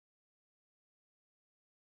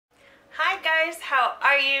Hi guys, how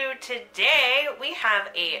are you? Today we have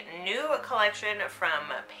a new collection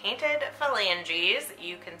from Painted Phalanges.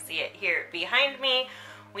 You can see it here behind me.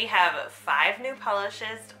 We have 5 new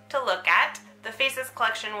polishes to look at. The Faces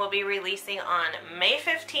collection will be releasing on May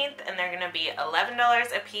 15th and they're going to be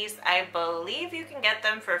 $11 a piece. I believe you can get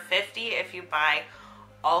them for $50 if you buy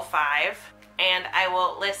all 5. And I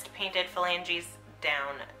will list Painted Phalanges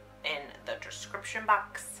down in the description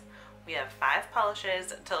box. We have 5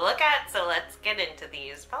 polishes to look at, so let's get into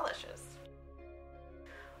these polishes.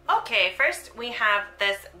 Okay, first we have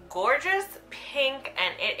this gorgeous pink,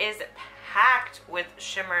 and it is packed with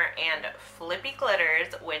shimmer and flippy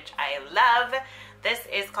glitters, which I love. This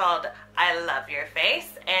is called I Love Your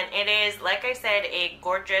Face, and it is, like I said, a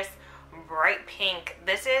gorgeous bright pink.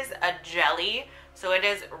 This is a jelly, so it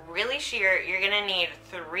is really sheer. You're gonna need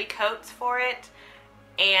 3 coats for it.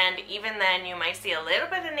 And even then you might see a little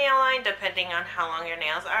bit of nail line depending on how long your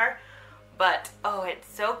nails are. But oh,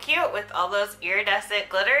 it's so cute with all those iridescent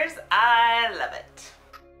glitters. I love it.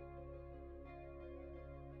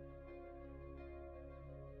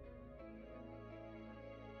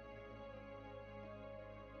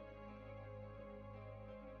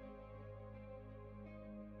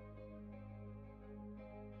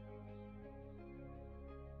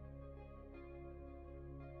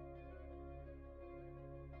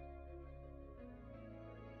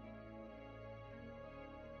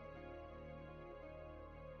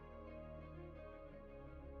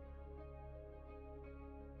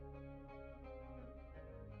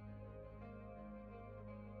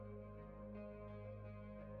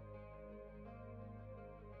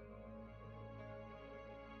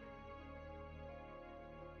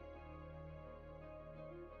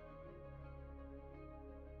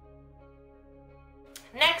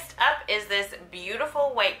 Next up is this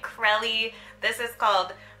beautiful white crelly. This is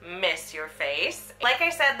called Miss Your Face. Like I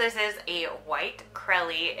said, this is a white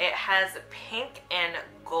crelly. It has pink and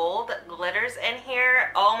gold glitters in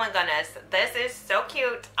here. Oh my goodness, this is so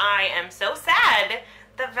cute. I am so sad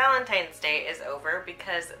that Valentine's Day is over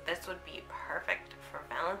because this would be perfect for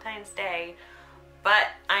Valentine's Day. But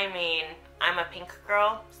I mean, I'm a pink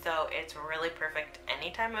girl, so it's really perfect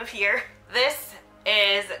any time of year. This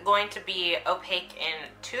is going to be opaque in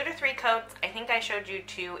 2 to 3 coats. I think I showed you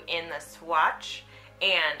 2 in the swatch,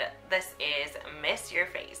 and this is Miss Your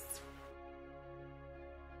Face.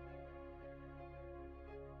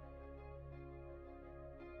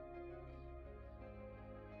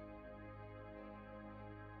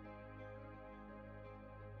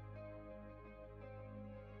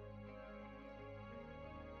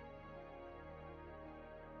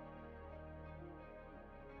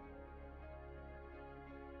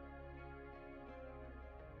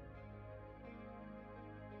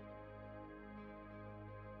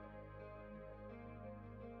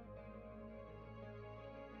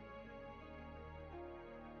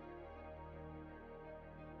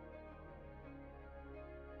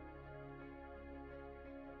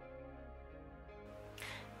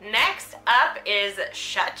 Next up is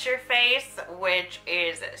Shut Your Face, which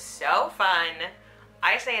is so fun.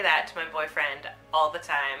 I say that to my boyfriend all the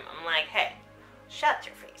time. I'm like, hey, shut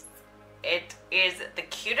your face. It is the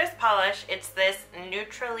cutest polish. It's this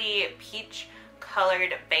neutrally peach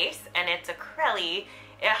colored base, and it's acrylic.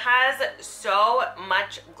 It has so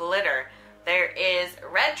much glitter. There is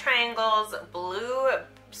red triangles, blue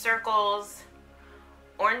circles,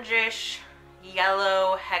 orangish,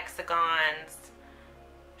 yellow hexagons,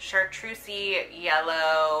 chartreusey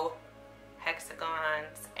yellow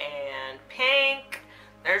hexagons, and pink.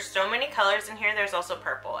 There's so many colors in here. There's also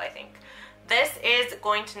purple, I think. This is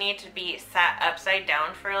going to need to be sat upside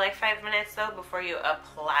down for like 5 minutes though before you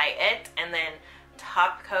apply it, and then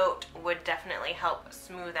top coat would definitely help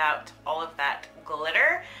smooth out all of that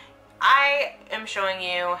glitter. I am showing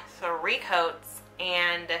you 3 coats,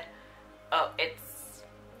 and oh,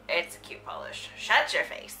 it's a cute polish. Shut your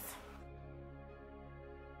face.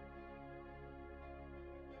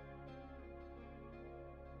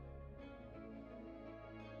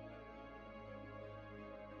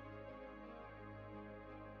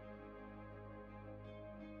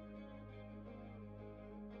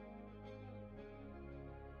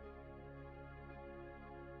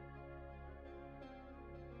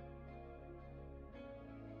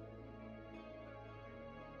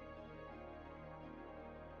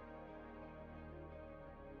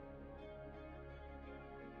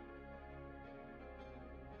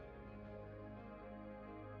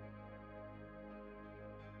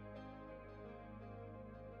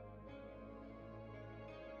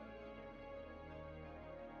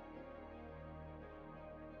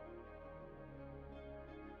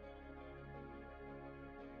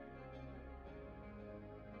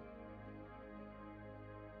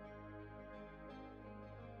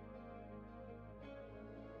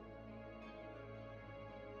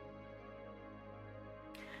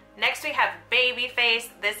 Next we have Babyface.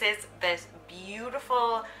 This is this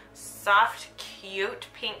beautiful, soft, cute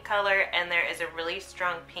pink color, and there is a really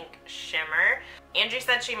strong pink shimmer. Angie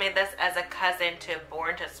said she made this as a cousin to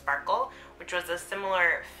Born to Sparkle, which was a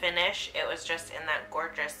similar finish. It was just in that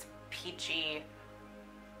gorgeous peachy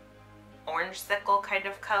orange sickle kind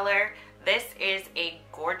of color. This is a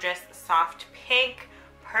gorgeous soft pink,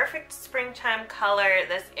 perfect springtime color.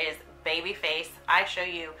 This is Babyface. I show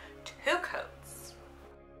you 2 coats.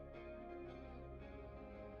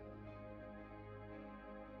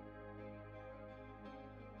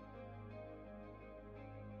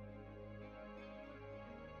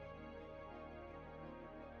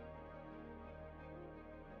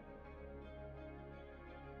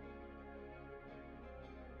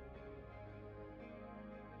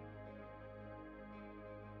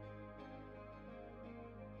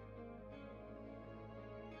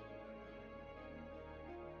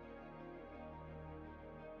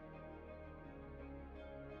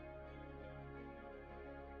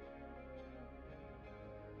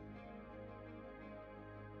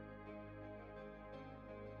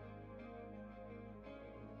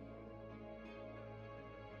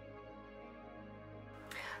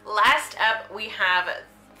 Last up, we have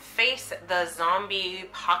Face the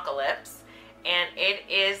Zompocalypse, and it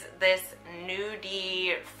is this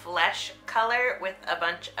nudie flesh color with a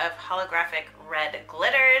bunch of holographic red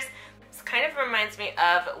glitters. This kind of reminds me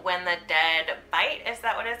of When the Dead Bite, is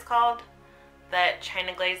that what it's called? That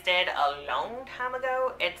China Glaze did a long time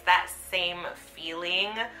ago. It's that same feeling.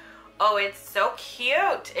 Oh, it's so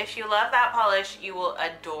cute. If you love that polish, you will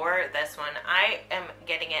adore this one. I am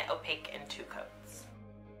getting it opaque in 2 coats.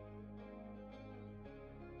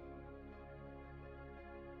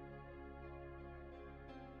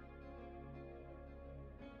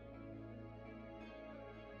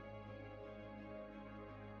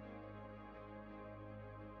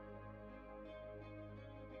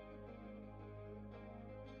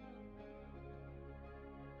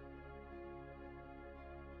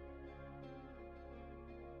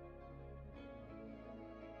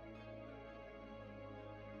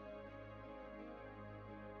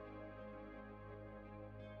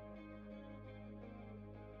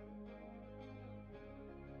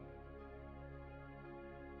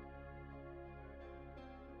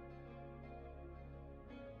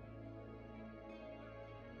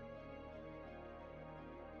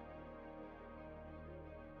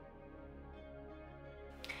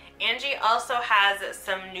 Angie also has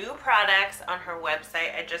some new products on her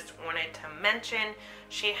website. I just wanted to mention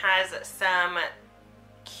she has some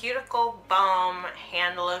cuticle balm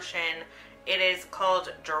hand lotion. It is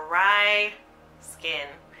called Dry Skin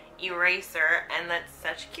Eraser, and that's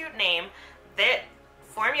such a cute name. The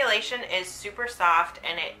formulation is super soft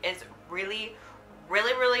and it is really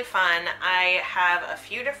fun. I have a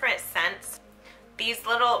few different scents. These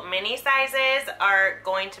little mini sizes are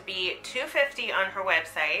going to be $2.50 on her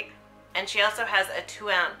website, and she also has a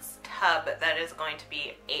 2-ounce tub that is going to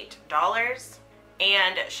be $8.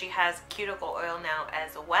 And she has cuticle oil now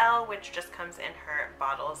as well, which just comes in her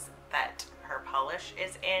bottles that her polish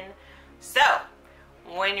is in. So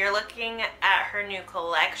when you're looking at her new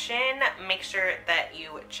collection, make sure that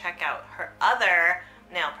you check out her other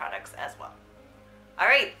nail products as well.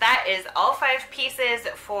 Alright, that is all 5 pieces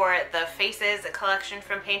for the Faces collection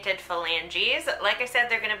from Painted Phalanges. Like I said,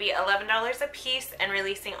 they're going to be $11 a piece and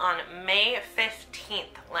releasing on May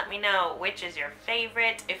 15th. Let me know which is your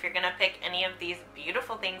favorite, if you're going to pick any of these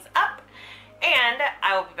beautiful things up. And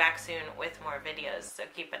I will be back soon with more videos, so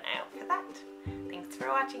keep an eye out for that. Thanks for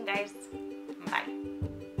watching, guys.